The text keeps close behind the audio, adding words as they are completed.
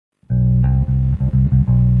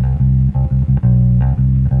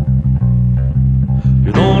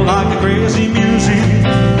crazy music,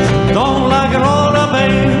 don't like it all the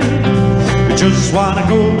band. You just wanna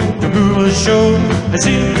go to a show and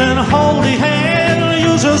sit and hold the hand,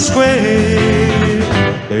 use a square.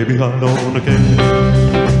 Baby, I don't care.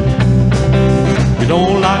 You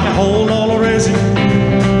don't like a whole lot of racing,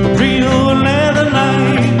 a real leather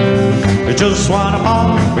night. You just wanna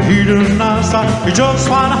pop, but he does not stop. You just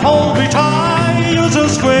wanna hold me tight, use a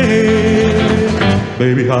square.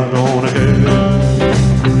 Baby, I don't care.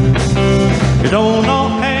 You don't know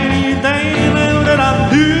anything that I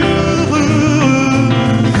do,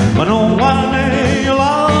 but no one day you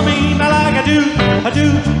love me like I do, I do,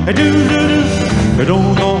 I do, do, do. You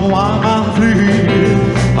don't know why I'm free,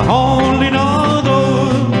 I only know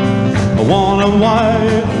though. I wonder why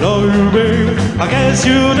I love you, baby. I guess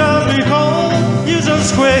you just because you're so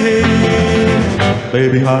square.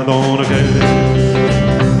 Baby, I don't care.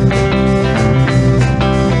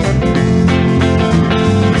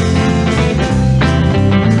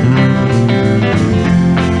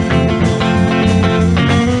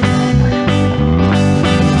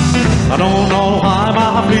 I don't know why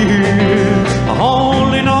I feel, I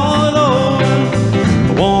only know though.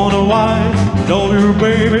 I wonder why I love you,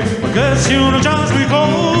 baby. I guess you know just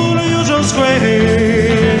because you're so square.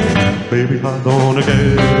 Baby, I don't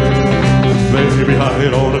care. Baby, I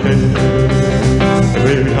don't care.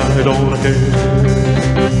 Baby, I don't care.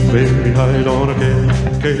 Baby, I don't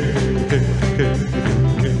care.